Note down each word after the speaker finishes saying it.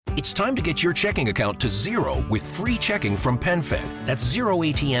It's time to get your checking account to zero with free checking from PenFed. That's zero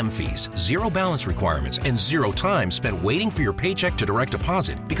ATM fees, zero balance requirements, and zero time spent waiting for your paycheck to direct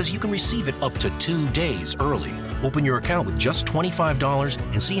deposit because you can receive it up to 2 days early. Open your account with just $25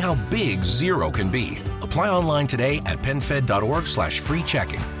 and see how big zero can be. Apply online today at PenFed.org/free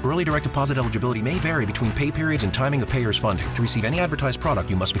checking. Early direct deposit eligibility may vary between pay periods and timing of payers' funding. To receive any advertised product,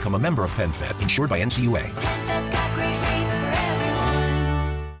 you must become a member of PenFed, insured by NCUA.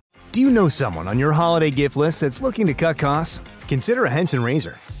 Do you know someone on your holiday gift list that's looking to cut costs? Consider a Henson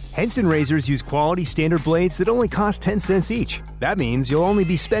razor. Henson razors use quality standard blades that only cost 10 cents each. That means you'll only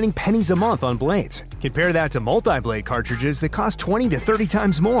be spending pennies a month on blades. Compare that to multi-blade cartridges that cost 20 to 30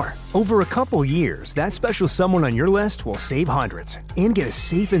 times more. Over a couple years, that special someone on your list will save hundreds and get a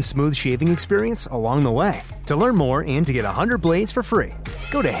safe and smooth shaving experience along the way. To learn more and to get 100 blades for free,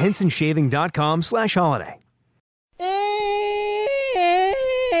 go to hensonshaving.com/holiday.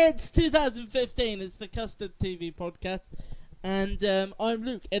 It's 2015, it's the Custard TV podcast, and I'm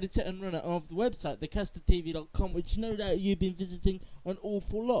Luke, editor and runner of the website, thecustardtv.com, which no doubt you've been visiting an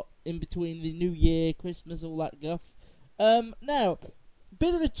awful lot in between the New Year, Christmas, all that guff. Now,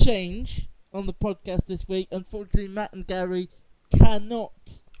 bit of a change on the podcast this week. Unfortunately, Matt and Gary cannot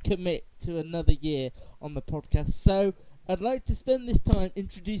commit to another year on the podcast, so I'd like to spend this time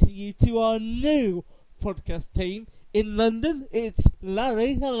introducing you to our new podcast team. In London, it's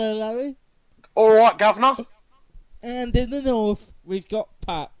Larry. Hello, Larry. All right, Governor. And in the north, we've got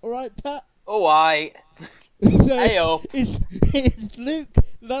Pat. All right, Pat? All right. So Heyo. it's Luke,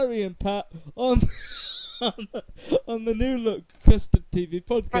 Larry, and Pat on the New Look Custard TV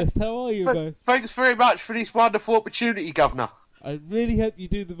podcast. How are you both? Thanks very much for this wonderful opportunity, Governor. I really hope you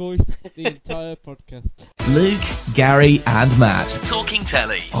do the voice the entire podcast. Luke, Gary, and Matt Talking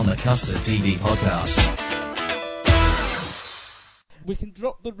telly on the Custard TV podcast. We can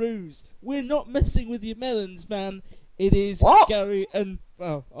drop the ruse. We're not messing with your melons, man. It is What? Gary and...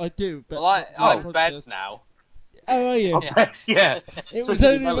 Well, I do, but... Well, I'm beds now. Oh, are you? Yeah. It Switching was to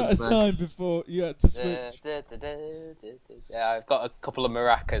only a melons, matter of man. time before you had to switch. Yeah, I've got a couple of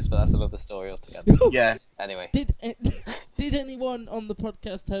maracas, but that's another story altogether. Yeah. Anyway. Did anyone on the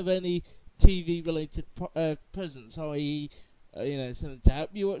podcast have any TV-related presents, i.e., something to help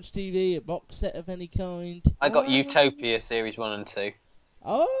you watch TV, a box set of any kind? I got Utopia Series 1 and 2.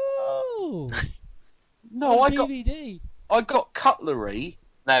 Oh! No, on I got DVD. cutlery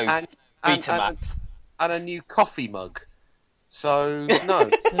No, and Betamax. and a new coffee mug. So no.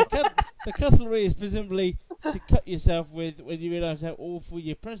 The cutlery is presumably to cut yourself with when you realise how awful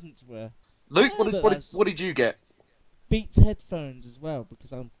your presents were. Luke, Yeah, what did you get? Beats headphones as well,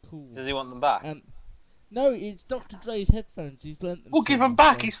 because I'm cool. Does he want them back? And no, it's Dr. Dre's headphones. He's lent them. We'll to give me, him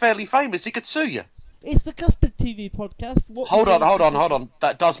back. so- He's fairly famous. He could sue you. It's the Custard TV podcast. What Hold you on. know-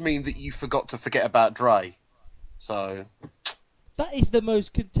 That does mean that you forgot to forget about Dre. So That is the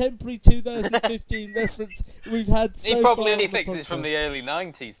most contemporary 2015 reference we've had so He probably far on the thinks it's from podcast. the early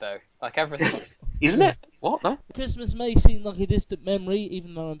 90s, though. Like everything. isn't it? What? No. Christmas may seem like a distant memory,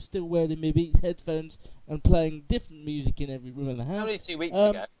 even though I'm still wearing my Beats headphones and playing different music in every room in the house. Only 2 weeks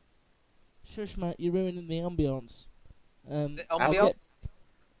ago. Shush, Matt, you're ruining the ambience. The I'll ambience? get-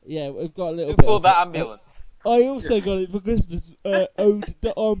 Yeah, we've got a little Who bit. called of that it. ambulance? I also got it for Christmas. Ode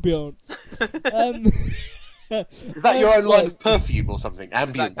to ambience. Is that your own line of perfume or something?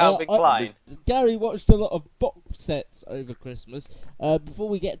 Ambient. Calvin Klein? Gary watched a lot of box sets over Christmas. Before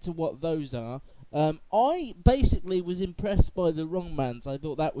we get to what those are, I basically was impressed by The Wrong Mans. I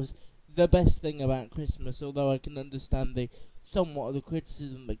thought that was the best thing about Christmas, although I can understand the somewhat of the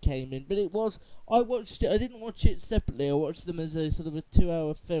criticism that came in. But it was, I watched it, I didn't watch it separately, I watched them as a sort of a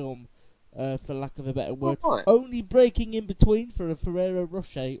 2-hour film, for lack of a better word. Oh, right. Only breaking in between for a Ferrero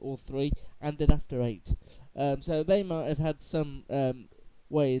Rocher or 3 and an After 8. So they might have had some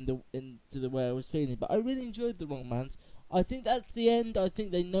way into the way I was feeling. But I really enjoyed The Wrong Mans. I think that's the end. I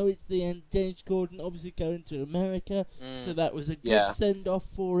think they know it's the end. James Corden obviously going to America, so that was a good send-off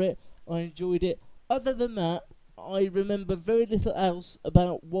for it. I enjoyed it. Other than that, I remember very little else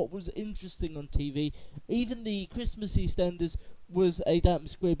about what was interesting on TV. Even the Christmas EastEnders was a damp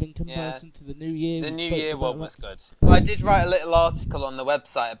squib in comparison to the New Year. The We New spoke Year about one that. was good. I did write a little article on the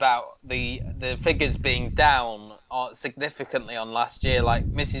website about the figures being down significantly on last year. Like,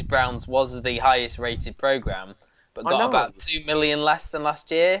 Mrs. Brown's was the highest rated programme, but got about 2 million less than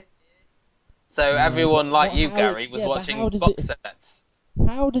last year. So everyone, like you, Gary, was watching box sets.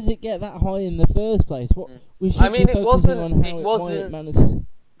 How does it get that high in the first place? What we should I mean, be it focusing wasn't- on it how wasn't- why it managed.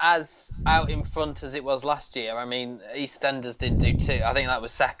 As out in front as it was last year. I mean, EastEnders didn't do too. I think that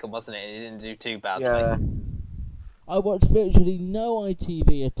was second, wasn't it? It didn't do too badly. Yeah. I watched virtually no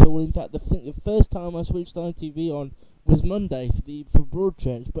ITV at all. In fact, I think the first time I switched ITV on was Monday for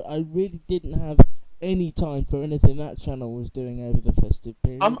Broadchurch, but I really didn't have any time for anything that channel was doing over the festive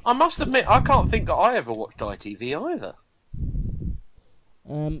period. I must admit, I can't think that I ever watched ITV either.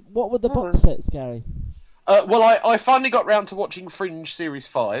 What were the box sets, Gary? Well, I finally got round to watching Fringe Series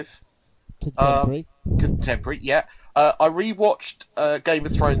 5. Contemporary. Yeah. I rewatched Game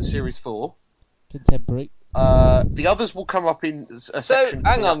of Thrones Series 4. Contemporary. The others will come up in a section. So,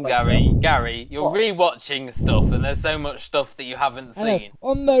 hang on, Gary, you're rewatching stuff, and there's so much stuff that you haven't seen.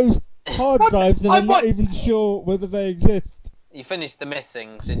 On those hard drives that I'm not even sure whether they exist. You finished The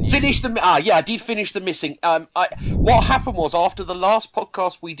Missing, didn't you? Yeah, I did finish The Missing. What happened was, after the last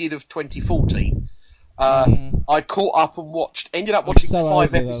podcast we did of 2014, I caught up and ended up watching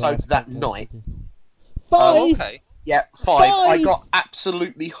 5 episodes that night. 5? Okay. Yeah, 5. I got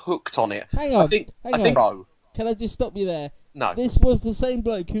absolutely hooked on it. Hang on. I think. Can I just stop you there? No. This was the same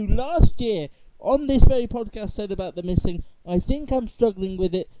bloke who last year, on this very podcast, said about The Missing, I think I'm struggling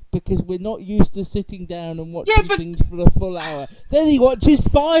with it because we're not used to sitting down and watching things for a full hour. Then he watches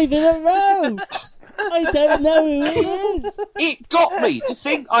 5 in a row! I don't know who he is! It got me. The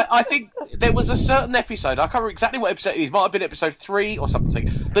thing, I think there was a certain episode, I can't remember exactly what episode it is, it might have been episode 3 or something,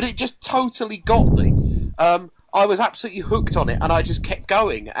 but it just totally got me. I was absolutely hooked on it, and I just kept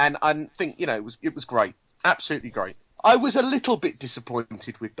going, and I think, it was great. Absolutely great. I was a little bit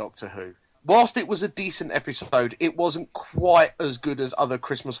disappointed with Doctor Who. Whilst it was a decent episode, it wasn't quite as good as other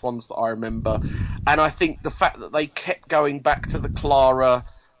Christmas ones that I remember. And I think the fact that they kept going back to the Clara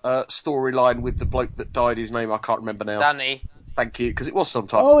storyline with the bloke that died, whose name I can't remember now. Danny. Thank you, because it was some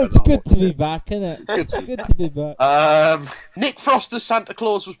time. Oh, it's good to be back, isn't it? It's good to be back. Nick Frost as Santa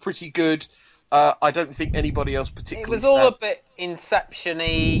Claus was pretty good. I don't think anybody else particularly. It was all a bit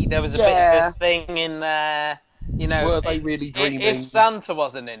Inception-y. There was a bit of a thing in there. Were they really dreaming? If Santa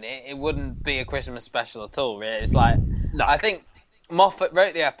wasn't in it, it wouldn't be a Christmas special at all, really. It's like, no. I think Moffat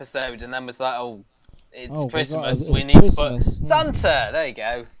wrote the episode and then was like, it's Christmas, God, we need to put Santa, there you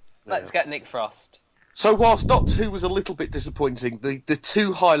go. Let's get Nick Frost. So whilst Doctor Who was a little bit disappointing, the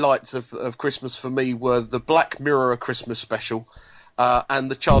two highlights of Christmas for me were the Black Mirror Christmas special and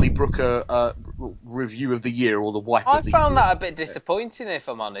the Charlie Brooker review of the year, or the wipe of the year. I found that a bit disappointing, if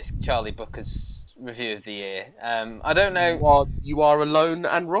I'm honest, Charlie Brooker's review of the year. I don't know. You are alone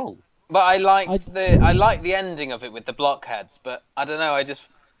and wrong. But I liked the ending of it with the blockheads. But I don't know.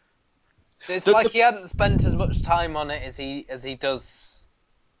 He hadn't spent as much time on it as he does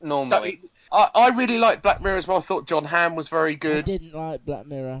normally. I really liked Black Mirror as well. I thought John Hamm was very good. I didn't like Black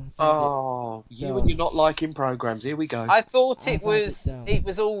Mirror. You and you're not liking programs. Here we go. I thought it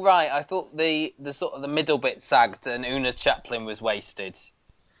was all right. I thought the sort of the middle bit sagged and Una Chaplin was wasted.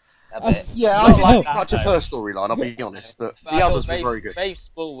 A bit. Yeah, I didn't like much of her storyline, I'll be honest, but the others were very good. Rafe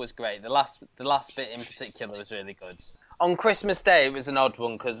Spall was great. The last bit in particular was really good. On Christmas Day, it was an odd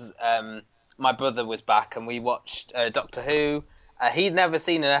one because my brother was back and we watched Doctor Who. He'd never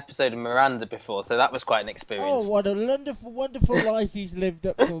seen an episode of Miranda before, so that was quite an experience. Oh, what a wonderful life he's lived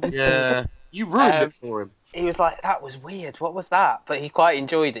up to this Yeah, you ruined it for him. He was like, that was weird, what was that? But he quite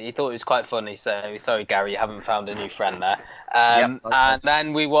enjoyed it, he thought it was quite funny, so sorry Gary, you haven't found a new friend there. And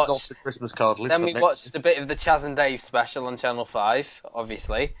then we watched off the Christmas card list. Then we watched a bit of the Chaz and Dave special on Channel 5,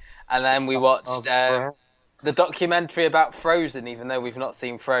 obviously. And then we watched the documentary about Frozen, even though we've not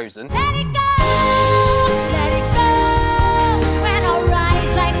seen Frozen. Let it go, when I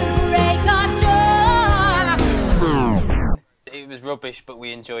rise like the break of dawn. It was rubbish, but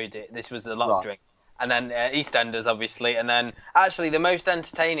we enjoyed it. This was a lot of drink. And then EastEnders, obviously. And then, actually, the most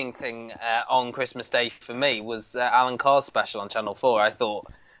entertaining thing on Christmas Day for me was Alan Carr's special on Channel 4. I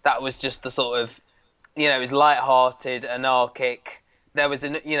thought that was just the sort of, it was light-hearted, anarchic. There was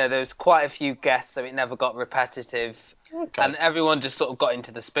quite a few guests, so it never got repetitive. Okay. And everyone just sort of got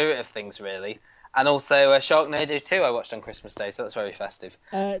into the spirit of things, really. And also Sharknado 2 I watched on Christmas Day, so that's very festive.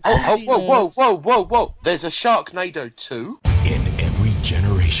 Whoa. There's a Sharknado 2? In every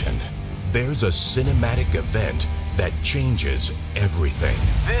generation, there's a cinematic event that changes everything.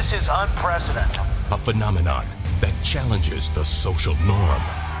 This is unprecedented. A phenomenon that challenges the social norm.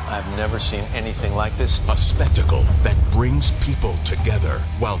 I've never seen anything like this. A spectacle that brings people together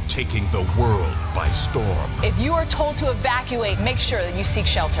while taking the world by storm. If you are told to evacuate, make sure that you seek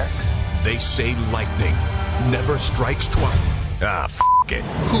shelter. They say lightning never strikes twice. Ah, f*** it.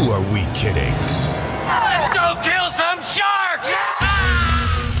 Who are we kidding? Let's go kill some sharks!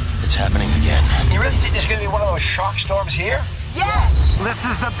 It's happening again. You really think there's going to be one of those shark storms here? Yes! This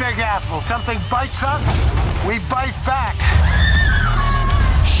is the Big Apple. Something bites us, we bite back.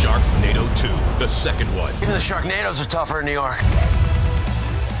 Sharknado 2, the second one. Even the Sharknadoes are tougher in New York.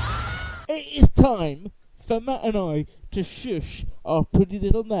 It is time for Matt and I to shush our pretty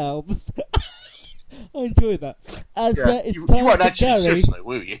little mouths. I enjoy that. As it's you time won't for actually Gary. shush though,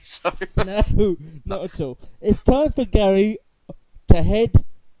 will you? So... No, not at all. It's time for Gary to head.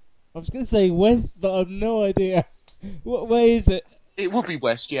 I was going to say west, but I've no idea. What way is it? It would be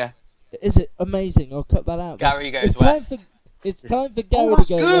west, yeah. Is it amazing? I'll cut that out. Gary goes it's west. It's time for Gary that's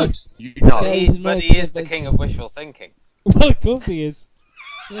to go good. west. You know. But he is the king of wishful thinking. Well, of course he is.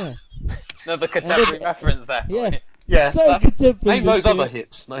 Yeah. Another contemporary reference there. Yeah. Yeah. So contemporary. Name those other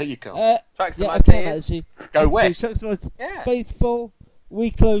hits. No, you can't. Tracks yeah, of I my can tears. actually. Go west. Yeah. Faithful. We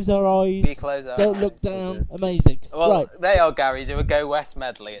close our eyes. We close our Don't eyes. look down. Amazing. Well, right. they are Gary. Do a Go West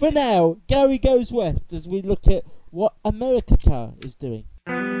medley. For now, Gary goes west as we look at what America Car is doing.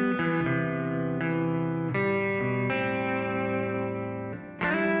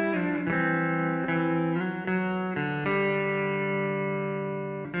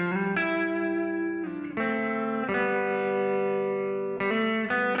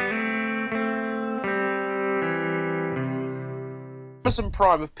 Amazon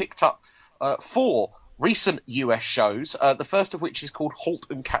Prime have picked up 4 recent US shows, the first of which is called Halt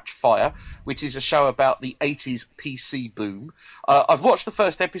and Catch Fire, which is a show about the 80s PC boom. I've watched the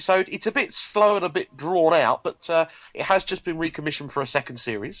first episode. It's a bit slow and a bit drawn out, but it has just been recommissioned for a second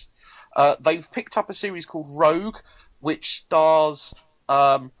series. They've picked up a series called Rogue, which stars...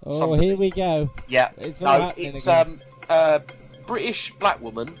 here we go. Yeah. It's British black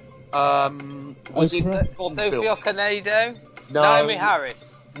woman was in Bond Sophia film. Canado? No. Naomi Harris?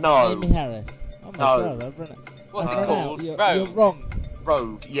 No. Naomi Harris. Oh my God, I've run it. What's I've it run called? out. You're Rogue? wrong.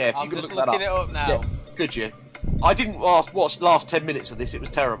 Rogue, yeah, if I'm you could just look that looking it up now. Yeah, could you? I didn't watch the last 10 minutes of this, it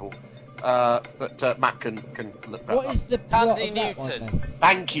was terrible. But Matt can look that up. What is the plot Tandy of that one, Newton. then?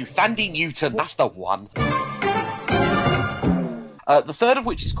 Thank you, Thandie Newton, that's the one. The third of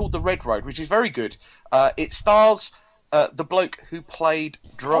which is called The Red Road, which is very good. It stars the bloke who played...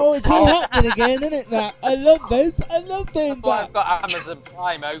 Oh, it's all happening again, isn't it, Matt? I love this. I love doing Well, that. I've got Amazon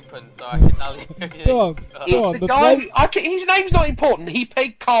Prime open, so I can tell you. Go on. It's the guy... his name's not important. He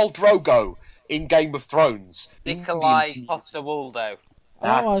played Khal Drogo in Game of Thrones. Nikolai Coster-Waldau. Oh,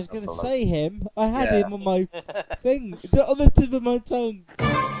 I was going to say him. I had Yeah. him on my thing. On the tip of my tongue.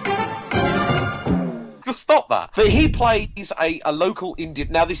 Just stop that. But he plays a local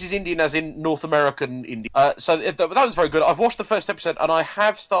Indian. Now, this is Indian as in North American Indian. So that was very good. I've watched the first episode, and I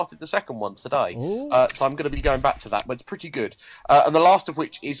have started the second one today. So I'm going to be going back to that, but it's pretty good. And the last of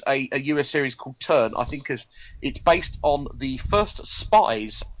which is a US series called Turn. I think it's based on the first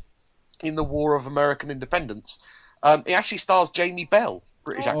spies in the War of American Independence. It actually stars Jamie Bell.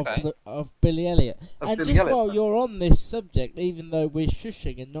 British actor. Of Billy Elliot. And Billy just Elliot. while you're on this subject, even though we're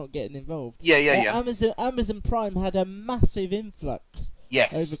shushing and not getting involved, Yeah. Amazon Prime had a massive influx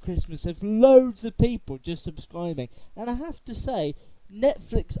Yes. over Christmas of loads of people just subscribing. And I have to say,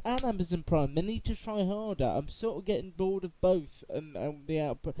 Netflix and Amazon Prime, they need to try harder. I'm sort of getting bored of both and the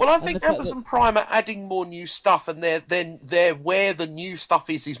output. Well, I think Amazon Prime are adding more new stuff, and they're where the new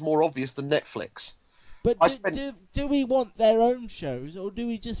stuff is more obvious than Netflix. But do we want their own shows, or do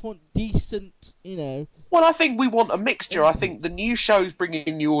we just want decent, Well, I think we want a mixture. I think the new shows bring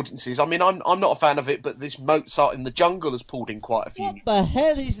in new audiences. I mean, I'm not a fan of it, but this Mozart in the Jungle has pulled in quite a few. What the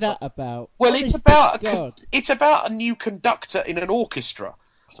hell is that about? Well, Honest it's about a new conductor in an orchestra.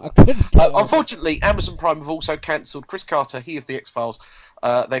 I couldn't Unfortunately, Amazon Prime have also cancelled Chris Carter, he of the X-Files.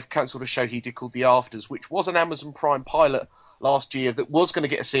 They've cancelled a show he did called The Afters, which was an Amazon Prime pilot last year that was going to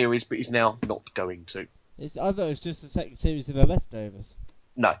get a series, but is now not going to. I thought it was just the second series of The Leftovers.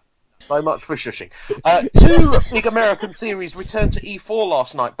 No. So much for shushing. 2 big American series returned to E4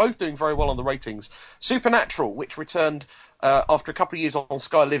 last night, both doing very well on the ratings. Supernatural, which returned after a couple of years on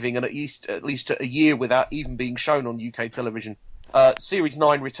Sky Living and at least a year without even being shown on UK television. Series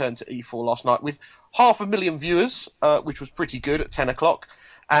 9 returned to E4 last night with 500,000 viewers, which was pretty good at 10 o'clock.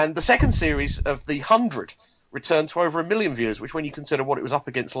 And the second series of The 100 returned to over 1 million viewers, which when you consider what it was up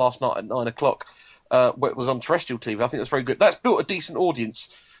against last night at 9 o'clock, where it was on terrestrial TV, I think that's very good. That's built a decent audience.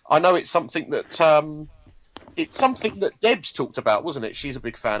 I know it's something that Deb's talked about, wasn't it? She's a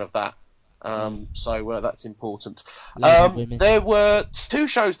big fan of that. So that's important. There were 2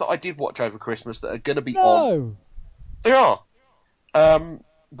 shows that I did watch over Christmas that are going to be on. There are.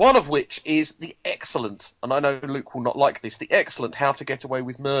 One of which is the excellent, and I know Luke will not like this, the excellent How to Get Away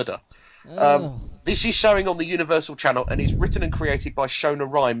with Murder. This is showing on the Universal Channel and is written and created by Shona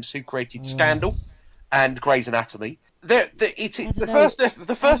Rhimes, who created Scandal and Grey's Anatomy.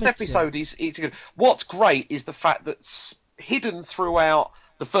 The first episode is good. What's great is the fact that hidden throughout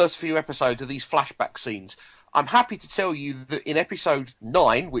the first few episodes are these flashback scenes. I'm happy to tell you that in episode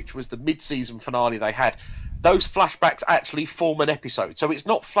 9, which was the mid-season finale they had, those flashbacks actually form an episode. So it's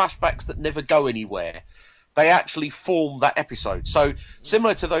not flashbacks that never go anywhere. They actually form that episode. So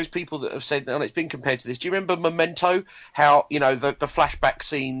similar to those people that have said, and it's been compared to this. Do you remember Memento? How, you know, the flashback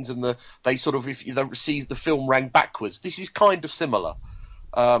scenes and they sort of, if you see the film ran backwards. This is kind of similar.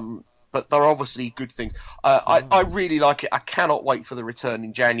 But they're obviously good things. I really like it. I cannot wait for the return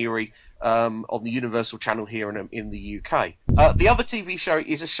in January on the Universal Channel here in the UK. The other TV show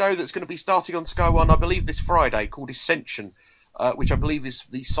is a show that's going to be starting on Sky One, I believe, this Friday, called Ascension, which I believe is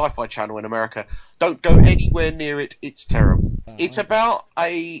the Sci-Fi Channel in America. Don't go anywhere near it. It's terrible. It's about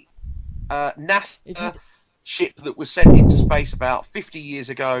a NASA ship that was sent into space about 50 years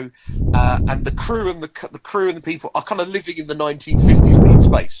ago, and the crew and the people are kind of living in the 1950s but in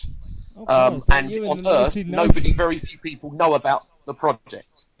space. And on Earth, very few people know about the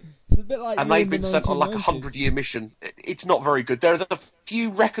project. It's a bit like and they've been sent on like a 100-year mission. It's not very good. There's a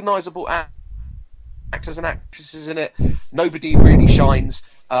few recognisable actors and actresses in it. Nobody really shines.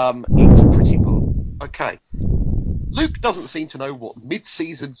 It's pretty poor. Okay. Luke doesn't seem to know what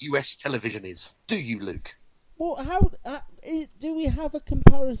mid-season US television is. Do you, Luke? Well, how do we have a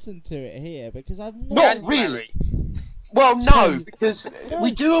comparison to it here? Because I've not really. Well, no, because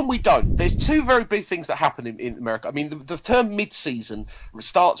we do and we don't. There's two very big things that happen in America. I mean, the term mid-season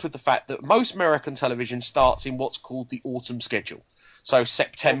starts with the fact that most American television starts in what's called the autumn schedule. So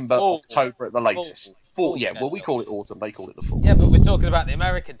September, October at the latest. Fall, yeah, well, we call it autumn, they call it the fall. Yeah, but we're talking about the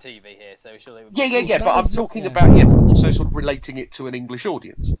American TV here, so surely... Yeah, but I'm talking about, but also sort of relating it to an English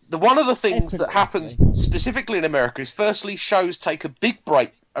audience. One of the things that happens specifically in America is, firstly, shows take a big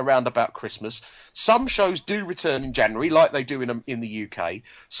break around about Christmas. Some shows do return in January, like they do in the UK.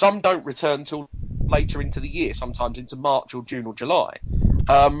 Some don't return till later into the year, sometimes into March or June or July.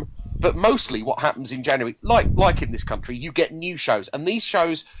 But mostly what happens in January, like in this country, you get new shows. And these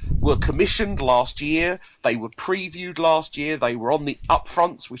shows were commissioned last year. They were previewed last year. They were on the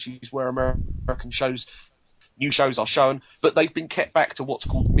upfronts, which is where American shows, new shows are shown. But they've been kept back to what's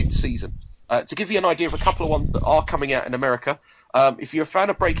called mid-season. To give you an idea of a couple of ones that are coming out in America, if you're a fan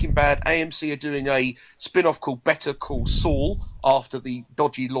of Breaking Bad, AMC are doing a spin-off called Better Call Saul, after the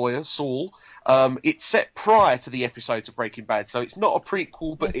dodgy lawyer Saul. It's set prior to the episodes of Breaking Bad, so it's not a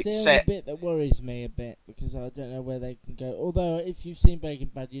prequel, but it's set... That's the only bit that worries me a bit, because I don't know where they can go. Although, if you've seen Breaking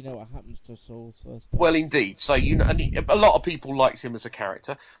Bad, you know what happens to Saul. So well, indeed. So you know, and a lot of people liked him as a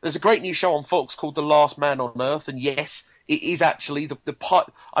character. There's a great new show on Fox called The Last Man on Earth, and yes, it is actually the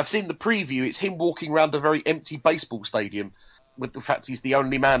part... I've seen the preview. It's him walking around a very empty baseball stadium with the fact he's the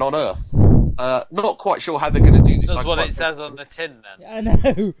only man on Earth. Not quite sure how they're going to do this. That's what it says on the tin, then. Yeah, I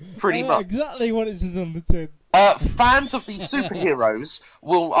know. Pretty much. Exactly what it says on the tin. Fans of the superheroes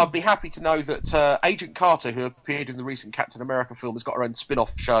I'll be happy to know that Agent Carter, who appeared in the recent Captain America film, has got her own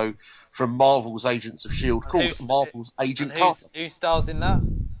spin-off show from Marvel's Agents of S.H.I.E.L.D. called Marvel's Agent Carter. Who stars in that?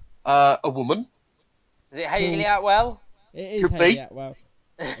 A woman. Is it Hayley Atwell? It is Hayley Atwell.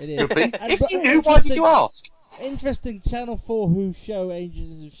 It is. Could be. If you knew, why did you ask? Interesting, Channel 4, who show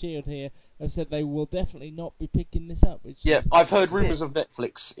Agents of S.H.I.E.L.D. here, have said they will definitely not be picking this up. Yeah, I've heard rumours of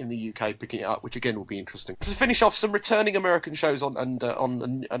Netflix in the UK picking it up, which again will be interesting. To finish off, some returning American shows all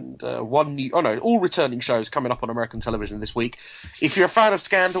returning shows coming up on American television this week. If you're a fan of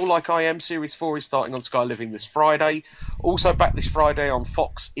Scandal like I am, Series 4 is starting on Sky Living this Friday. Also back this Friday on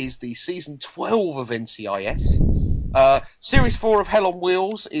Fox is the Season 12 of NCIS. Series 4 of Hell on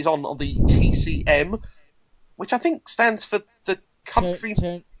Wheels is on the TCM, which I think stands for the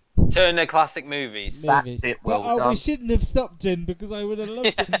country... Turner Classic Movies. That's it, well done. We shouldn't have stopped in, because I would have loved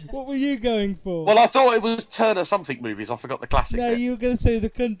it. What were you going for? Well, I thought it was Turner something movies. I forgot the classic. No, bit. You were going to say the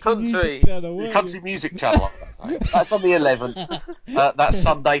country music channel, weren't The country music channel. That's on the 11th. That's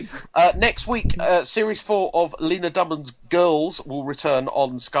Sunday. Next week, Series 4 of Lena Dunham's Girls will return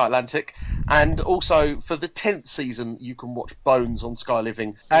on Sky Atlantic. And also, for the 10th season, you can watch Bones on Sky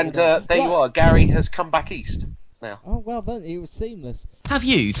Living. And there you are. Gary has come back east. Now. Oh, well done. It was seamless. Have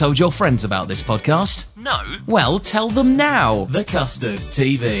you told your friends about this podcast? No. Well, tell them now. The Custard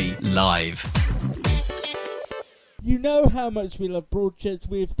TV Live. You know how much we love Broadchurch.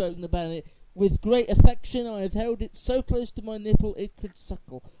 We have spoken about it with great affection. I have held it so close to my nipple it could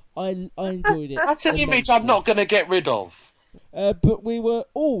suckle. I enjoyed it. That's an image I'm not going to get rid of. But we were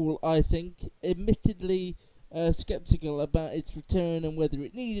all, I think, admittedly... sceptical about its return and whether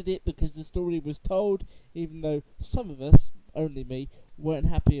it needed it, because the story was told, even though some of us, only me, weren't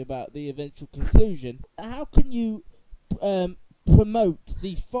happy about the eventual conclusion. How can you promote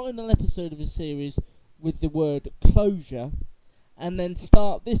the final episode of a series with the word closure and then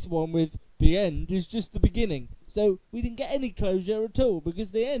start this one with the end is just the beginning. So we didn't get any closure at all,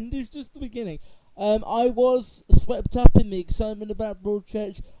 because the end is just the beginning. I was swept up in the excitement about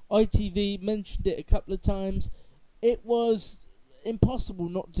Broadchurch. ITV mentioned it a couple of times. It was impossible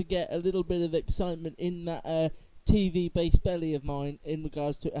not to get a little bit of excitement in that TV-based belly of mine in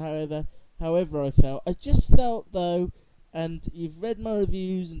regards to it, however I felt. I just felt, though, and you've read my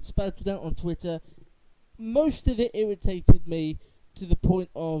reviews and spouted out on Twitter, most of it irritated me to the point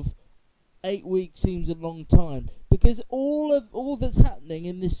of 8 weeks seems a long time, because all that's happening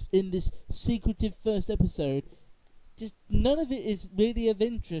in this secretive first episode, just none of it is really of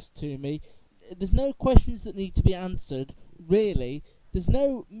interest to me. There's no questions that need to be answered, really. There's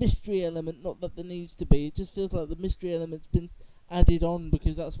no mystery element, not that there needs to be. It just feels like the mystery element's been added on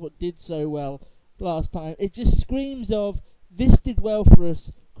because that's what did so well last time. It just screams of, this did well for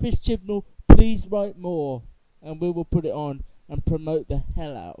us, Chris Chibnall, please write more, and we will put it on and promote the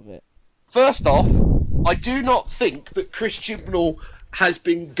hell out of it. First off, I do not think that Chris Chibnall has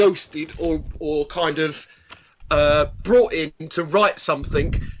been ghosted or kind of brought in to write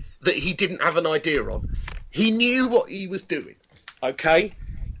something that he didn't have an idea on. He knew what he was doing, okay?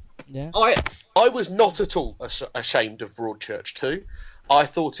 Yeah. I was not at all ashamed of Broadchurch 2. I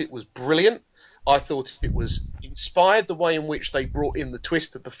thought it was brilliant. I thought it was inspired, the way in which they brought in the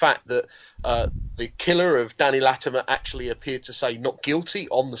twist of the fact that the killer of Danny Latimer actually appeared to say not guilty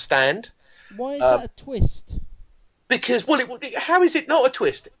on the stand. Why is that a twist? Because, well, how is it not a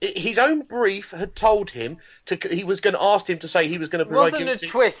twist? His own brief had told him he was going to ask him to say he was going to be guilty. It wasn't a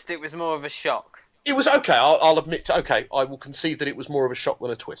twist, it was more of a shock. It was okay, I'll admit to, okay, I will concede that it was more of a shock than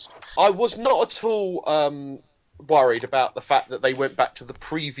a twist. I was not at all worried about the fact that they went back to the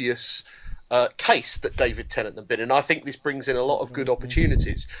previous case that David Tennant had been in. I think this brings in a lot of good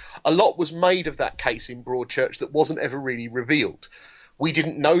opportunities. A lot was made of that case in Broadchurch that wasn't ever really revealed. We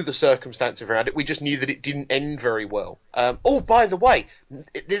didn't know the circumstances around it. We just knew that it didn't end very well. Oh, by the way,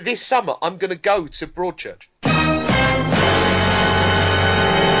 this summer I'm going to go to Broadchurch.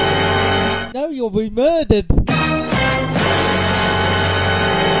 No, you'll be murdered.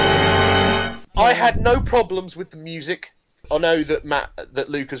 I had no problems with the music. I know that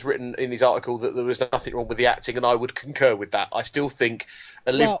Luke has written in his article that there was nothing wrong with the acting, and I would concur with that. I still think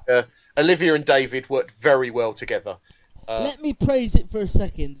Olivia and David worked very well together. Let me praise it for a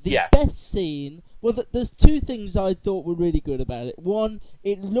second. The best scene... Well, there's two things I thought were really good about it. One,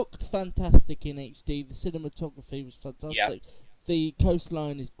 it looked fantastic in HD. The cinematography was fantastic. Yeah. The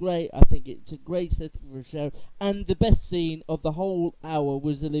coastline is great. I think it's a great setting for a show. And the best scene of the whole hour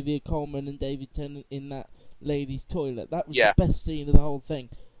was Olivia Colman and David Tennant in that ladies' toilet. That was the best scene of the whole thing.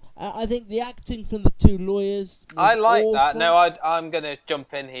 I think the acting from the two lawyers was I like awful. that. No, I'm going to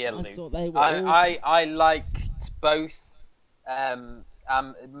jump in here, Luke. I thought they were I liked both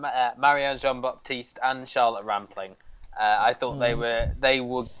Marianne Jean-Baptiste and Charlotte Rampling. I thought they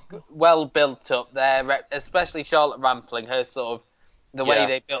were well built up there, especially Charlotte Rampling, her sort of the way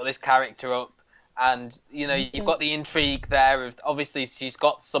they built this character up, and you've got the intrigue there of obviously she's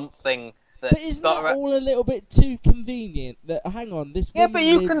got something that. But isn't that all a little bit too convenient? That hang on, this. Yeah, but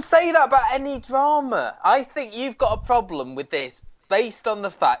you can say that about any drama. I think you've got a problem with this based on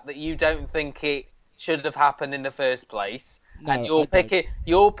the fact that you don't think it should have happened in the first place. No, and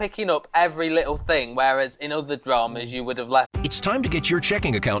you're picking up every little thing, whereas in other dramas you would have left. It's time to get your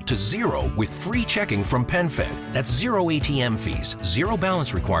checking account to zero with free checking from PenFed. That's zero ATM fees, zero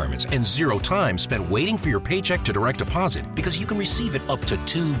balance requirements, and zero time spent waiting for your paycheck to direct deposit, because you can receive it up to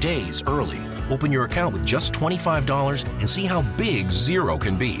 2 days early. Open your account with just $25 and see how big zero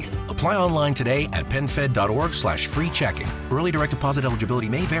can be. Apply online today at PenFed.org/free checking. Early direct deposit eligibility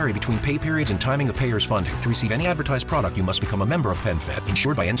may vary between pay periods and timing of payer's funding. To receive any advertised product, you must become a member of PenFed,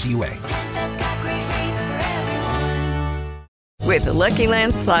 insured by NCUA. With the Lucky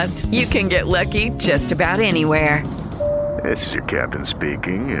Land Slots, you can get lucky just about anywhere. This is your captain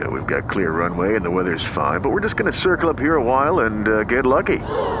speaking. We've got clear runway and the weather's fine, but we're just going to circle up here a while and get lucky.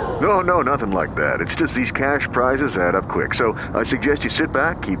 No, nothing like that. It's just these cash prizes add up quick. So I suggest you sit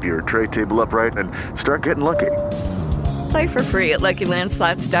back, keep your tray table upright, and start getting lucky. Play for free at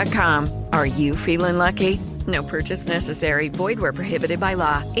LuckyLandSlots.com. Are you feeling lucky? No purchase necessary. Void where prohibited by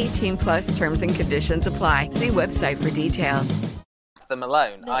law. 18+ terms and conditions apply. See website for details. Them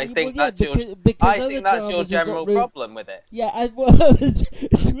alone. I think that's your general problem with it. Yeah,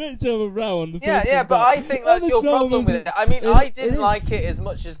 it's great to have a row on the first one, but I think that's your problem with it. I mean, I didn't like it as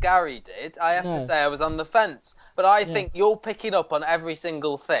much as Gary did. I have to say I was on the fence. But but I think you're picking up on every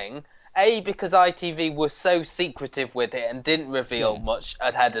single thing. A, because ITV was so secretive with it and didn't reveal much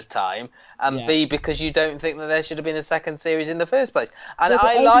ahead of time, and B, because you don't think that there should have been a second series in the first place. And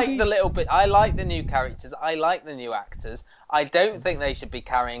I like I like the new characters, I like the new actors. I don't think they should be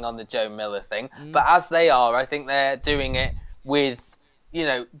carrying on the Joe Miller thing, but as they are, I think they're doing it with, you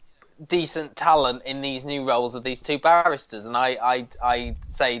know, decent talent in these new roles of these two barristers, and I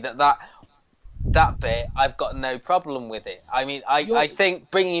say that bit, I've got no problem with it. I mean, I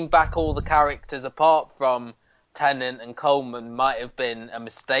think bringing back all the characters apart from Tennant and Coleman might have been a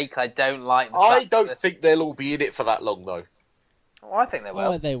mistake. I don't like I don't think they'll all be in it for that long, though. Oh, I think they will.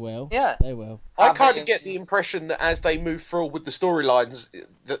 Oh, they will. Yeah. They will. I kind of get the impression that as they move forward with the storylines,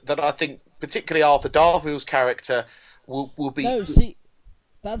 that I think particularly Arthur Darville's character will be... No, see,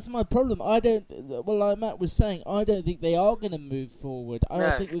 that's my problem. I don't... Well, like Matt was saying, I don't think they are going to move forward.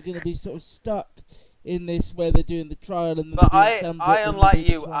 I think we're going to be sort of stuck in this where they're doing the trial and But I unlike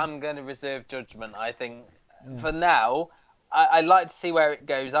you, I'm going to reserve judgment. I think for now... I'd like to see where it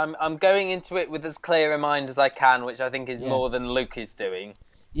goes. I'm going into it with as clear a mind as I can, which I think is more than Luke is doing.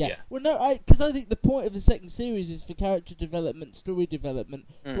 Yeah. Well, no, because I think the point of the second series is for character development, story development.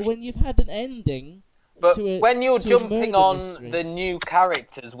 But when you've had an ending, but when you're jumping on the new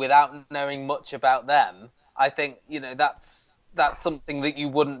characters without knowing much about them, I think that's something that you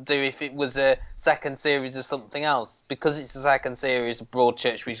wouldn't do if it was a second series of something else, because it's a second series of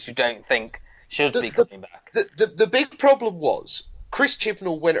Broadchurch, which you don't think should be coming back. The big problem was Chris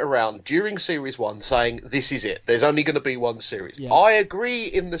Chibnall went around during Series 1 saying, this is it, there's only going to be one series. Yeah. I agree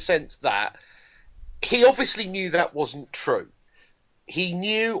in the sense that he obviously knew that wasn't true. He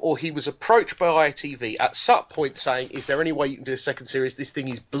knew, or he was approached by ITV at some point saying, is there any way you can do a second series? This thing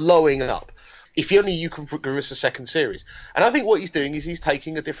is blowing up. If only you can give us a second series. And I think what he's doing is he's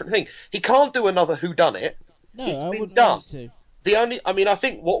taking a different thing. He can't do another whodunit. No, it's I been wouldn't done. want to. I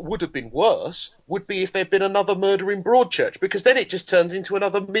think what would have been worse would be if there'd been another murder in Broadchurch, because then it just turns into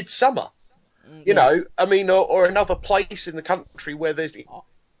another Midsummer. You know, I mean, or another place in the country where there's...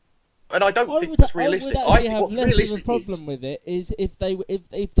 And I don't think that's realistic. I would have less of a problem with it is if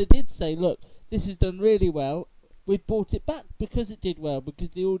they did say, look, this has done really well, we've brought it back because it did well, because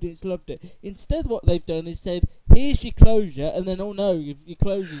the audience loved it. Instead, what they've done is said, here's your closure, and then, oh no, your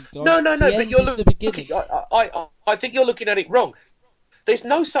closure's gone. No, but you're looking... I think you're looking at it wrong. There's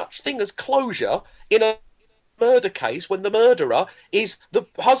no such thing as closure in a murder case when the murderer is the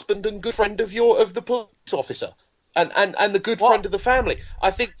husband and good friend of the police officer and the good friend of the family.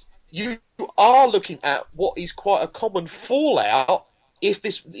 I think you are looking at what is quite a common fallout if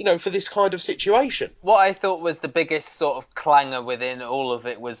this, for this kind of situation. What I thought was the biggest sort of clanger within all of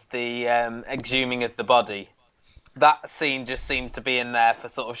it was the exhuming of the body. That scene just seems to be in there for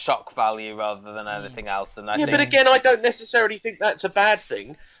sort of shock value rather than anything else. And but again, I don't necessarily think that's a bad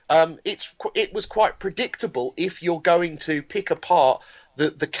thing. It was quite predictable if you're going to pick apart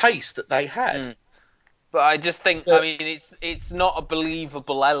the case that they had. But I just think, it's not a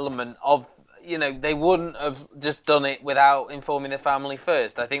believable element of, they wouldn't have just done it without informing the family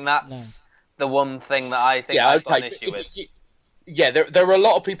first. I think that's the one thing that I think I've got an issue with. There are a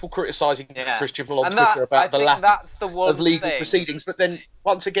lot of people criticising Chris Chibnall on Twitter about the lack of legal proceedings, but then,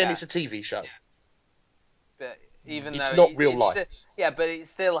 once again, it's a TV show. But even it's though not real life. But it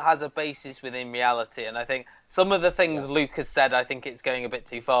still has a basis within reality, and I think some of the things Luke has said, I think it's going a bit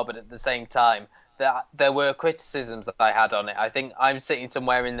too far, but at the same time, there were criticisms that I had on it. I think I'm sitting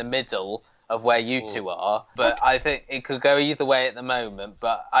somewhere in the middle of where you two are, but I think it could go either way at the moment,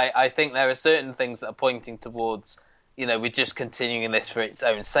 but I think there are certain things that are pointing towards... we're just continuing this for its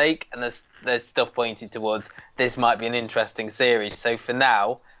own sake, and there's stuff pointing towards this might be an interesting series. So for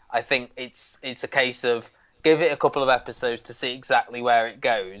now, I think it's a case of give it a couple of episodes to see exactly where it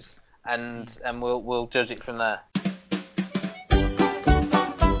goes, and we'll judge it from there.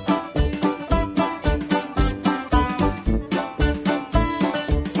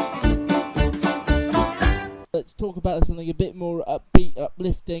 Let's talk about something a bit more upbeat,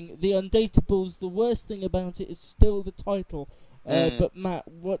 uplifting. The Undateables, the worst thing about it is still the title. But Matt,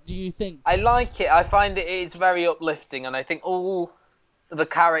 what do you think? I like it. I find it is very uplifting, and I think all the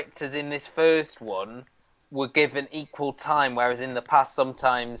characters in this first one were given equal time, whereas in the past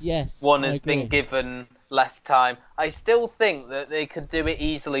sometimes one has been given less time. I still think that they could do it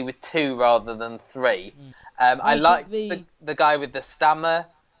easily with 2 rather than 3. I like the guy with the stammer.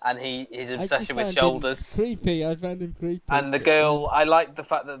 And his obsession with shoulders. Creepy. I found him creepy. And the girl, I like the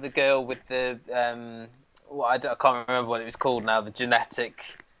fact that the girl with the I can't remember what it was called now. The genetic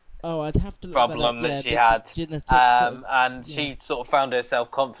I'd have to look problem that she had, and she sort of found her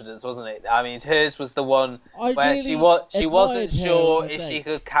self-confidence, wasn't it? I mean, hers was the one where really she wasn't sure if she she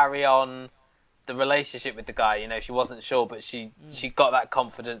could carry on the relationship with the guy. You know, she wasn't sure, but she got that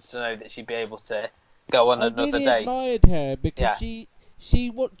confidence to know that she'd be able to go on another date. I really admired her because she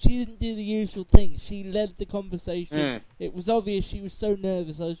didn't do the usual thing. She led the conversation. It was obvious she was so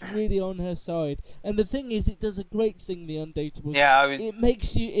nervous. I was really on her side. And the thing is, it does a great thing, The Undateables. Yeah, it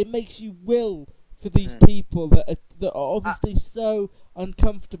makes you will for these people that are obviously so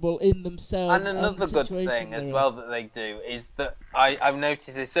uncomfortable in themselves. And another good thing as well that they do is that I've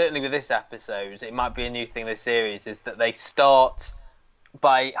noticed this, certainly with this episode, it might be a new thing this series, is that they start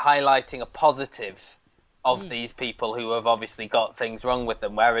by highlighting a positive of these people who have obviously got things wrong with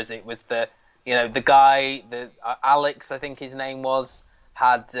them, whereas it was the guy, Alex, I think his name was,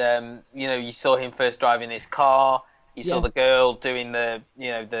 had, you saw him first driving his car, you saw the girl doing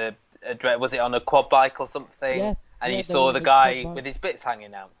was it on a quad bike or something, and you saw the guy with his bits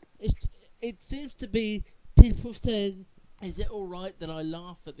hanging out. It seems to be people saying, is it all right that I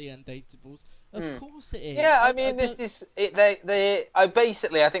laugh at The Undateables? Of course it is. Yeah, I mean, this is it.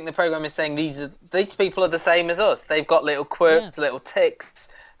 I think the program is saying these people are the same as us. They've got little quirks, little tics.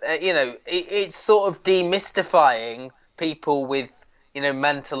 It's sort of demystifying people with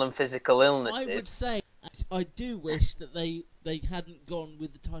mental and physical illnesses. I would say I do wish that they hadn't gone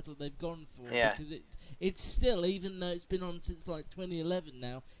with the title they've gone for, because it's still, even though it's been on since like 2011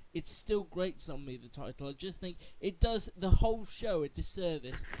 now, it still grates on me, the title. I just think it does the whole show a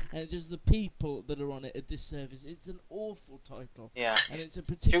disservice, and it does the people that are on it a disservice. It's an awful title. Yeah. And it's a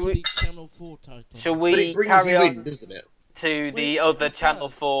particularly Channel 4 title. Shall we carry on to the other Channel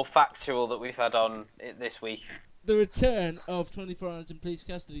 4 factual that we've had on this week? The return of 24 Hours in Police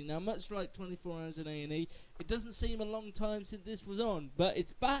Custody. Now, much like 24 Hours in A&E, it doesn't seem a long time since this was on, but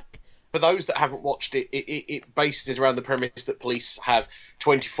it's back. For those that haven't watched it, it bases it around the premise that police have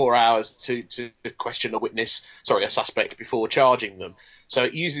 24 hours to question a suspect before charging them. So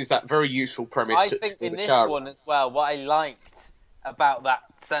it uses that very useful premise. I think in this one as well, what I liked about that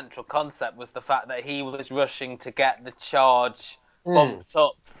central concept was the fact that he was rushing to get the charge bumped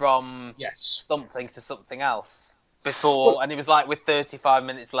up from something to something else and it was like with 35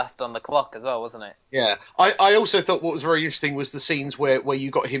 minutes left on the clock as well, wasn't it? Yeah. I also thought what was very interesting was the scenes where you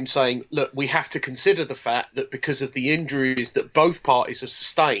got him saying, look, we have to consider the fact that because of the injuries that both parties have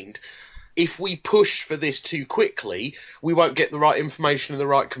sustained, if we push for this too quickly, we won't get the right information and the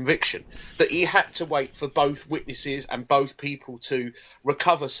right conviction. That he had to wait for both witnesses and both people to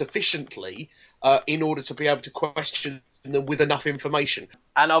recover sufficiently in order to be able to question them with enough information.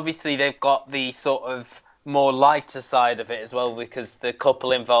 And obviously they've got the sort of more lighter side of it as well, because the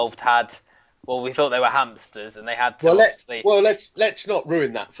couple involved we thought they were hamsters, and they had to let's not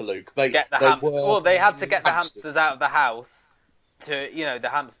ruin that for Luke. They had to get the hamsters out of the house. The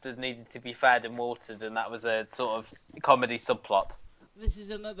hamsters needed to be fed and watered, and that was a sort of comedy subplot. This is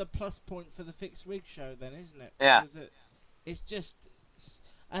another plus point for the Fixed Rig show, then, isn't it? Yeah. It's just,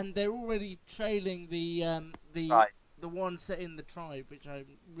 and they're already trailing the one set in the Tribe, which I'm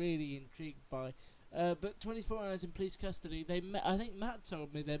really intrigued by. But 24 Hours in Police Custody, I think Matt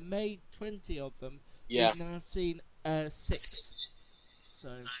told me they made 20 of them. Yeah. We've now seen 6, so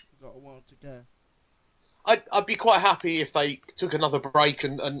we've got a while to go. I'd be quite happy if they took another break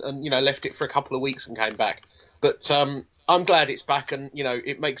and left it for a couple of weeks and came back. But I'm glad it's back, and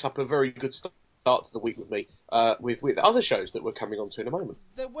it makes up a very good start to the week with me, with other shows that we're coming on to in a moment.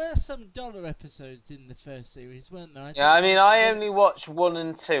 There were some dollar episodes in the first series, weren't there? I only watched 1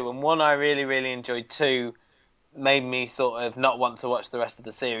 and 2, and 1 I really, really enjoyed. 2 made me sort of not want to watch the rest of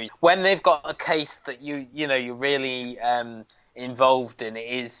the series. When they've got a case that you're really involved in,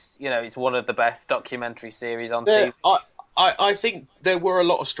 it's one of the best documentary series on TV. I think there were a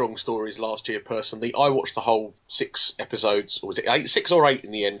lot of strong stories last year. Personally, I watched the whole 6 episodes, or was it 6 or 8 in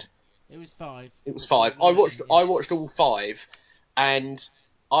the end? It was 5. It was 5. I watched all 5, and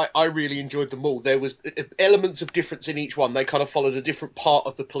I really enjoyed them all. There was elements of difference in each one. They kind of followed a different part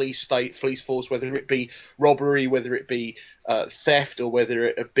of the police force, whether it be robbery, whether it be theft, or whether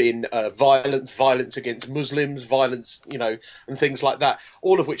it had been violence against Muslims, violence, and things like that.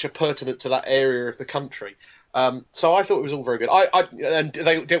 All of which are pertinent to that area of the country. So I thought it was all very good. And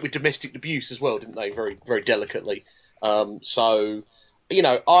they dealt with domestic abuse as well, didn't they? Very, very delicately. So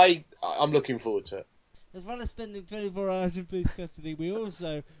I'm looking forward to it. As well as spending 24 hours in police custody, we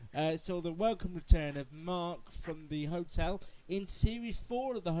also saw the welcome return of Mark from the hotel in Series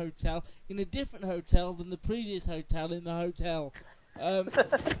 4 of the hotel, in a different hotel than the previous hotel in the hotel.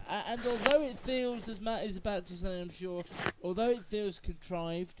 And although it feels, as Matt is about to say, I'm sure, although it feels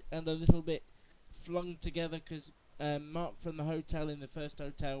contrived and a little bit flung together, because Mark from the hotel in the first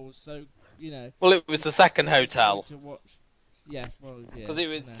hotel was so, Well, it was the second hotel. To watch. Yeah, well, yeah. Because it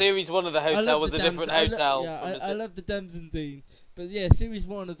was series 1 of the hotel was a different hotel. I love the Damson Dean. But yeah, series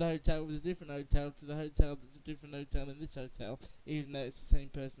 1 of the hotel was a different hotel to the hotel that's a different hotel in this hotel, even though it's the same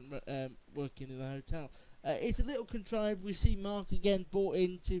person working in the hotel. It's a little contrived. We see Mark again brought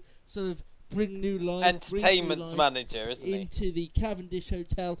in to sort of bring new life. Entertainment manager, isn't he? Into the Cavendish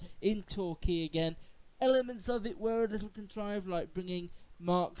Hotel in Torquay again. Elements of it were a little contrived, like bringing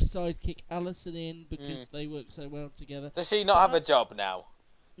Mark's sidekick Alison in because they work so well together. Does she not have a job now?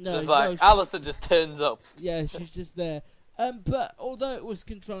 No, just Alison just turns up. Yeah, she's just there. But although it was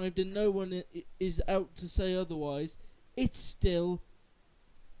contrived and no one is out to say otherwise, it's still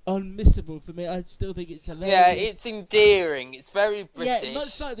unmissable for me. I still think it's hilarious. Yeah, it's endearing. It's very British. Yeah,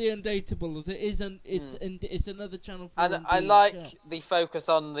 much like The Undateables, it is. It's another Channel 4. And I like the focus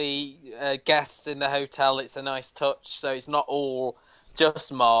on the guests in the hotel. It's a nice touch, so it's not all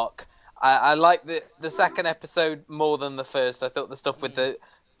just Mark. I like the second episode more than the first. I thought the stuff with the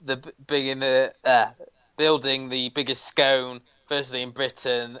building the biggest scone, firstly in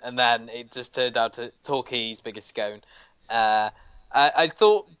Britain, and then it just turned out to Torquay's biggest scone. I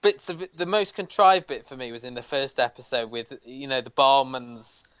thought bits of it, the most contrived bit for me was in the first episode with the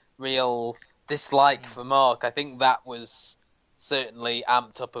barman's real dislike for Mark. I think that was certainly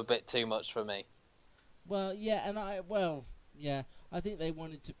amped up a bit too much for me. Well, yeah, and I think they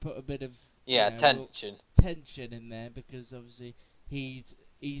wanted to put a bit of tension in there because obviously he's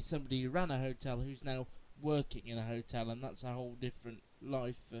somebody who ran a hotel who's now working in a hotel, and that's a whole different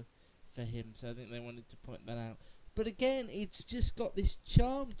life for him. So I think they wanted to point that out. But again, it's just got this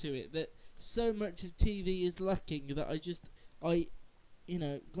charm to it that so much of TV is lacking that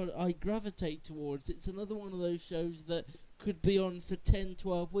I gravitate towards. It's another one of those shows that could be on for 10,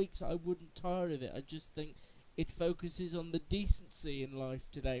 12 weeks. I wouldn't tire of it. I just think it focuses on the decency in life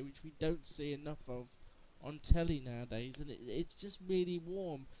today, which we don't see enough of on telly nowadays, and it's just really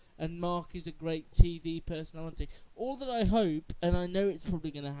warm. And Mark is a great TV personality. All that I hope, and I know it's probably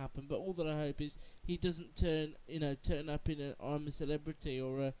going to happen, but all that I hope is he doesn't turn up in a I'm a Celebrity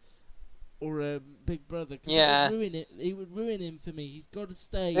or a Big Brother. Cause it would ruin him for me. He's got to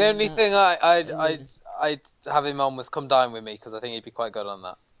stay. The only thing I'd have him on was Come Dine With Me, because I think he'd be quite good on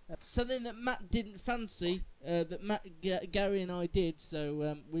that. Something that Matt didn't fancy, that Gary and I did,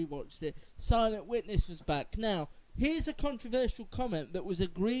 so we watched it. Silent Witness was back. Now, here's a controversial comment that was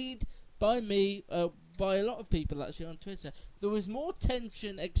agreed by me, by a lot of people actually on Twitter. There was more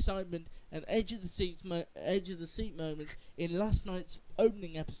tension, excitement, and edge of the seat moments in last night's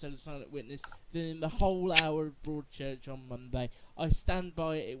opening episode of Silent Witness than in the whole hour of Broadchurch on Monday. I stand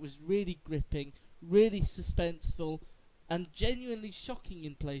by it. It was really gripping, really suspenseful, and genuinely shocking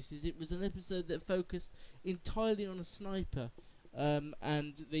in places. It was an episode that focused entirely on a sniper.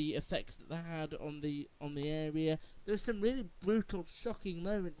 And the effects that they had on the area. There were some really brutal, shocking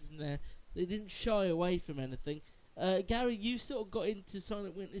moments in there. They didn't shy away from anything. Gary, you sort of got into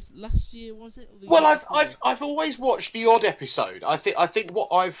Silent Witness last year, was it? Well, I've always watched the odd episode. I think what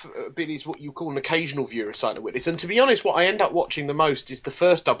I've been is what you call an occasional viewer of Silent Witness. And to be honest, what I end up watching the most is the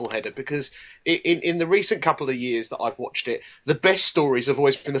first doubleheader, because in the recent couple of years that I've watched it, the best stories have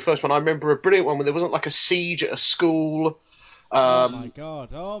always been the first one. I remember a brilliant one when there wasn't like a siege at a school. Oh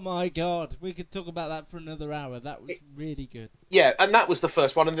my god, we could talk about that for another hour. That was really good. Yeah, and that was the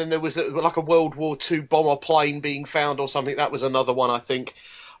first one, and then there was like a World War II bomber plane being found or something. That was another one, I think.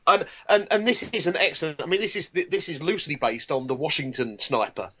 And this is an excellent. I mean, this is loosely based on the Washington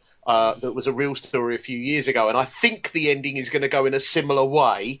sniper. That was a real story a few years ago, and I think the ending is going to go in a similar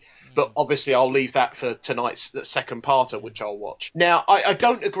way. But obviously, I'll leave that for tonight's second parter, which I'll watch. Now, I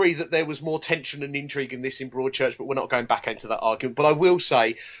don't agree that there was more tension and intrigue in this in Broadchurch, but we're not going back into that argument. But I will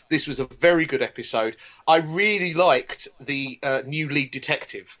say this was a very good episode. I really liked the new lead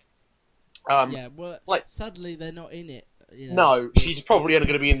detective. Sadly, they're not in it. No, she's probably only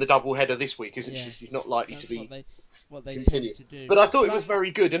going to be in the double header this week, isn't she? She's not likely to be what they continue. To do. But I thought it was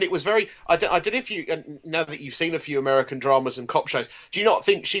very good, and it was very. I don't know if you, now that you've seen a few American dramas and cop shows, do you not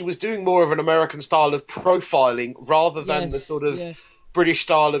think she was doing more of an American style of profiling rather than the sort of British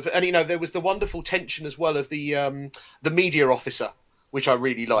style of? And there was the wonderful tension as well of the media officer, which I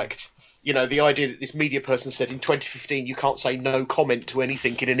really liked. The idea that this media person said in 2015 you can't say no comment to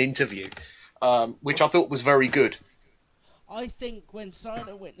anything in an interview, which I thought was very good. I think when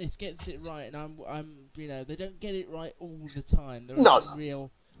Silent Witness gets it right, and I'm they don't get it right all the time. There are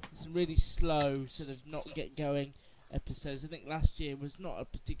some really slow, sort of not get going. episodes. I think last year was not a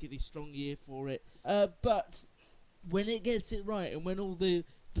particularly strong year for it. But when it gets it right and when all the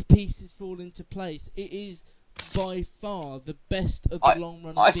pieces fall into place, it is by far the best of the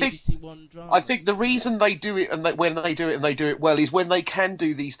long-running BBC One dramas. I think the reason they do it and when they do it well is when they can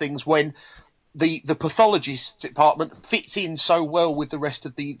do these things when the pathologist department fits in so well with the rest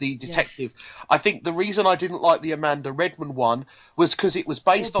of the detective. Yeah. I think the reason I didn't like the Amanda Redman one was because it was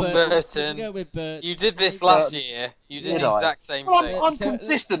based on Burton. Go with Burton. You did this last year. You did the exact same thing. I'm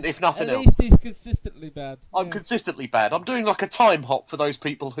consistent, if nothing else. At least he's consistently bad. I'm consistently bad. I'm doing like a time hop for those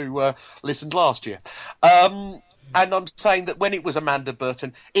people who listened last year. And I'm saying that when it was Amanda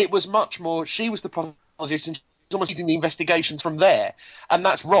Burton, it was much more. She was the pathologist and almost leading the investigations from there, and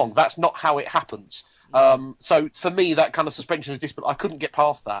that's wrong. That's not how it happens. So for me, that kind of suspension of disbelief, I couldn't get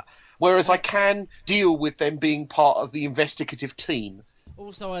past that. Whereas I can deal with them being part of the investigative team.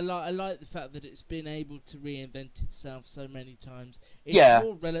 Also, I like the fact that it's been able to reinvent itself so many times.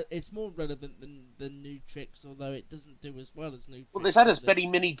 It's more relevant than New Tricks, although it doesn't do as well as New Tricks. Well, there's had as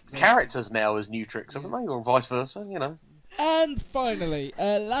many characters now as New Tricks, haven't they, or vice versa, you know. And finally,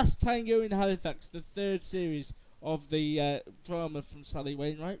 Last Tango in Halifax, the third series of the drama from Sally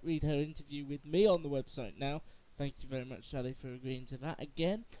Wainwright. Read her interview with me on the website now. Thank you very much, Sally, for agreeing to that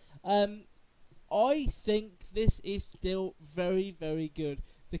again. I think this is still very, very good.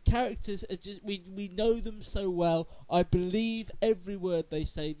 The characters are just we know them so well. I believe every word they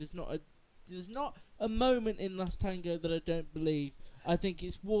say. There's not a moment in Last Tango that I don't believe. I think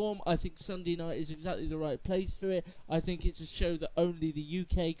it's warm. I think Sunday night is exactly the right place for it. I think it's a show that only the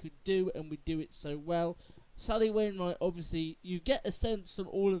UK could do, and we do it so well. Sally Wainwright, obviously, you get a sense from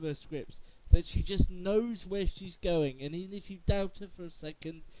all of her scripts that she just knows where she's going, and even if you doubt her for a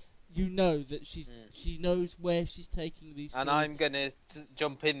second, you know that she knows where she's taking these stories. And I'm going to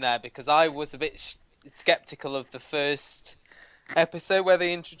jump in there because I was a bit sceptical of the first episode where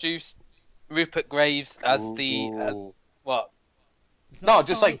they introduced Rupert Graves as the... what? No,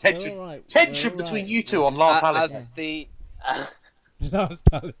 just like tension. Right. Tension between you two on Last Halifax. As the... Last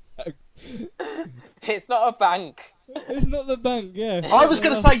Halifax. It's not a bank. It's not the bank, yeah. I was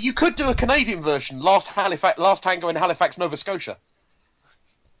going to say, you could do a Canadian version, Last Tango in Halifax, Nova Scotia.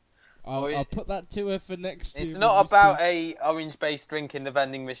 I'll put that to her for next year. It's not about a orange-based drink in the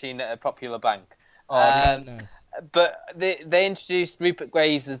vending machine at a popular bank. No. But they introduced Rupert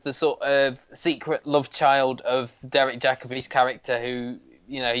Graves as the sort of secret love child of Derek Jacobi's character, who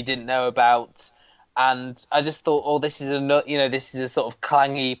he didn't know about, and I just thought, this is a sort of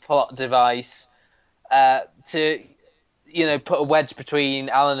clangy plot device to put a wedge between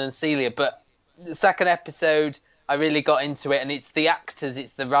Alan and Celia. But the second episode, I really got into it, and it's the actors,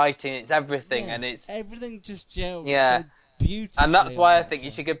 it's the writing, it's everything, and it's everything just gels so beautifully. And that's why I think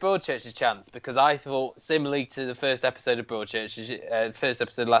you should give Broadchurch a chance, because I thought similarly to the first episode of Broadchurch, first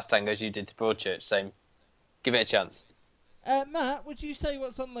episode of Last Tango, as you did to Broadchurch, same. Give it a chance. Matt, would you say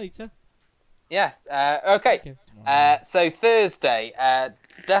what's on later? Yeah. Okay. So Thursday,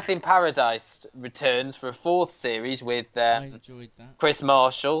 Death in Paradise returns for a fourth series with I enjoyed that. Chris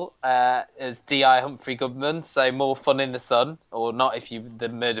Marshall as D.I. Humphrey Goodman. So more fun in the sun, or not if you're the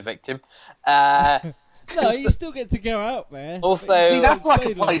murder victim. No, you still get to go out there. Also, see, that's like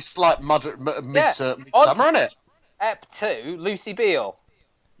a place like Midsummer, isn't it? Ep 2, Lucy Beale.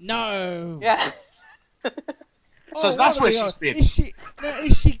 No. Yeah. So that's where she's been. Is she?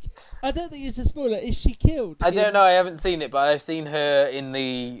 I don't think it's a spoiler. Is she killed? I don't know. I haven't seen it, but I've seen her in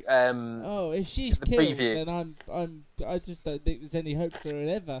the if she's killed, preview. then I just don't think there's any hope for her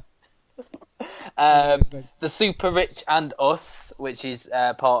ever. The Super Rich and Us, which is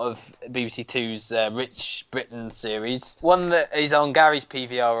part of BBC Two's Rich Britain series. One that is on Gary's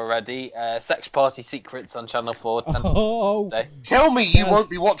PVR already. Sex Party Secrets on Channel 4. Tell me you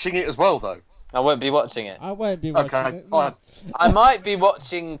won't be watching it as well, though. I won't be watching it. I won't be watching it. Fine. I might be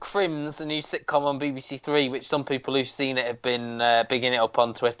watching Crims, the new sitcom on BBC Three, which some people who've seen it have been bigging it up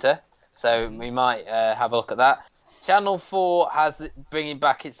on Twitter. So we might have a look at that. Channel 4 has bringing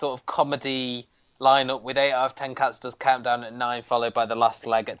back its sort of comedy lineup with 8 out of 10 Cats does Countdown at 9, followed by The Last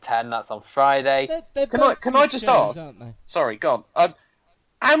Leg at 10. That's on Friday. Can I just ask? Sorry, go on.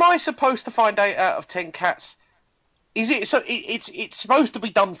 Am I supposed to find 8 out of 10 Cats? Is it so? It's supposed to be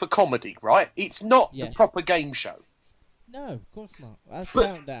done for comedy, right? It's not the proper game show. No, of course not. That's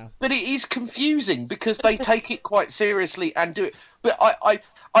Countdown. But it is confusing because they take it quite seriously and do it. But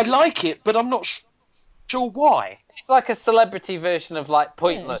I like it, but I'm not sure why. It's like a celebrity version of like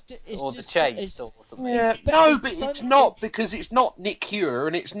Pointless or The Chase or something. Yeah, but it's not because it's not Nick Cure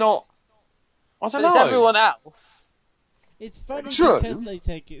and it's not. I don't know. It's everyone else. It's funny True. because they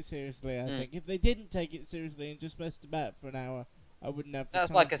take it seriously, I think. If they didn't take it seriously and just messed about for an hour, I wouldn't have the That's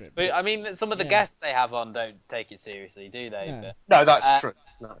time like for a it, spoon. but- I mean, some of the guests they have on don't take it seriously, do they? No. No, that's true.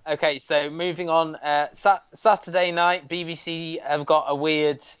 No. Okay, so moving on. Saturday night, BBC have got a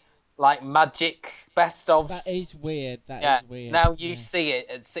weird, like, magic best of. That is weird. That is weird. Now you see it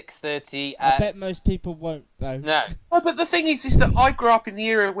at 6:30. I bet most people won't, though. No. Oh, but the thing is that I grew up in the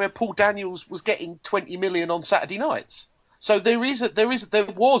era where Paul Daniels was getting 20 million on Saturday nights. So there was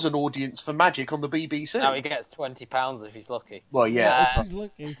an audience for magic on the BBC. Now he gets £20 if he's lucky. Well, yeah. If he's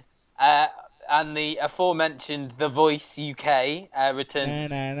lucky. And the aforementioned The Voice UK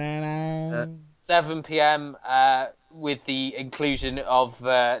returns at 7 p.m. With the inclusion of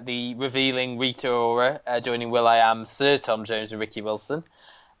the revealing Rita Ora joining will.i.am, Sir Tom Jones and Ricky Wilson.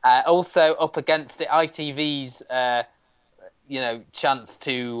 Also up against it, ITV's chance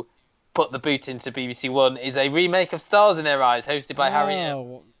to put the boot into BBC One is a remake of Stars in Their Eyes, hosted by Harry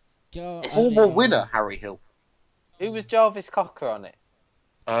Hill. Former winner Harry Hill. Who was Jarvis Cocker on it?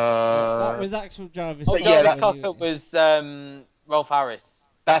 That was actual Jarvis. Jarvis Cocker was Rolf Harris.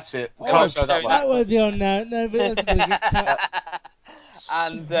 That's it. Oh, Can't show that one. that would be on now. No, but that's a really good cut.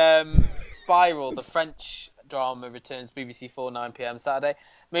 And Spiral, the French drama, returns BBC 4, 9 p.m. Saturday.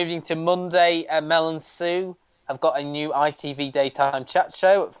 Moving to Monday, Mel and Sue have got a new ITV daytime chat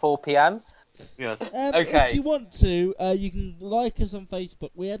show at 4 p.m. Yes. Okay. If you want to, you can like us on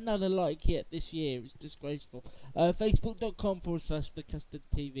Facebook. We hadn't had a like yet this year. It's disgraceful. Facebook.com/The Custard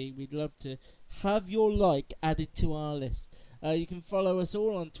TV. We'd love to have your like added to our list. You can follow us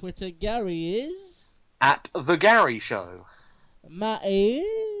all on Twitter. Gary is... At The Gary Show. Matt is...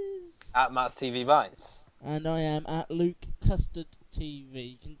 At Matt's TV Bites. And I am at Luke Custard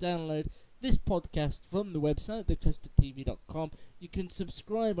TV. You can download this podcast from the website, thecustardtv.com. You can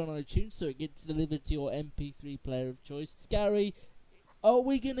subscribe on iTunes so it gets delivered to your MP3 player of choice. Gary, are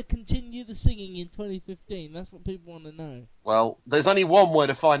we going to continue the singing in 2015? That's what people want to know. Well, there's only one way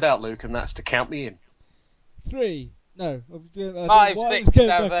to find out, Luke, and that's to count me in. 3. No. 5, 6,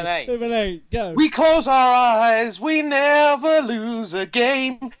 7, 8. 7, 8. Go. We close our eyes, we never lose a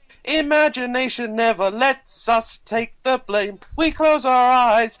game. Imagination never lets us take the blame. We close our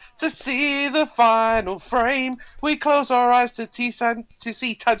eyes to see the final frame. We close our eyes to see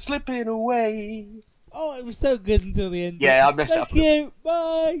time slipping away. Oh, it was so good until the end. Yeah, I messed up. Thank you.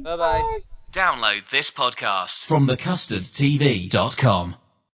 Bye. Bye-bye. Download this podcast from thecustardtv.com.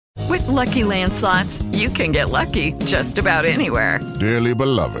 With Lucky Land Slots, you can get lucky just about anywhere. Dearly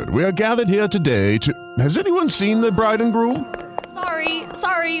beloved, we are gathered here today to... Has anyone seen the bride and groom?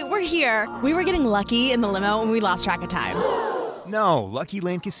 Sorry, we're here. We were getting lucky in the limo and we lost track of time. No, Lucky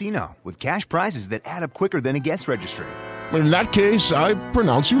Land Casino, with cash prizes that add up quicker than a guest registry. In that case, I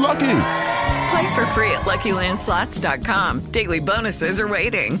pronounce you lucky. Play for free at LuckyLandSlots.com. Daily bonuses are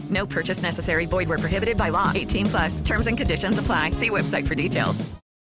waiting. No purchase necessary. Void where prohibited by law. 18+. Terms and conditions apply. See website for details.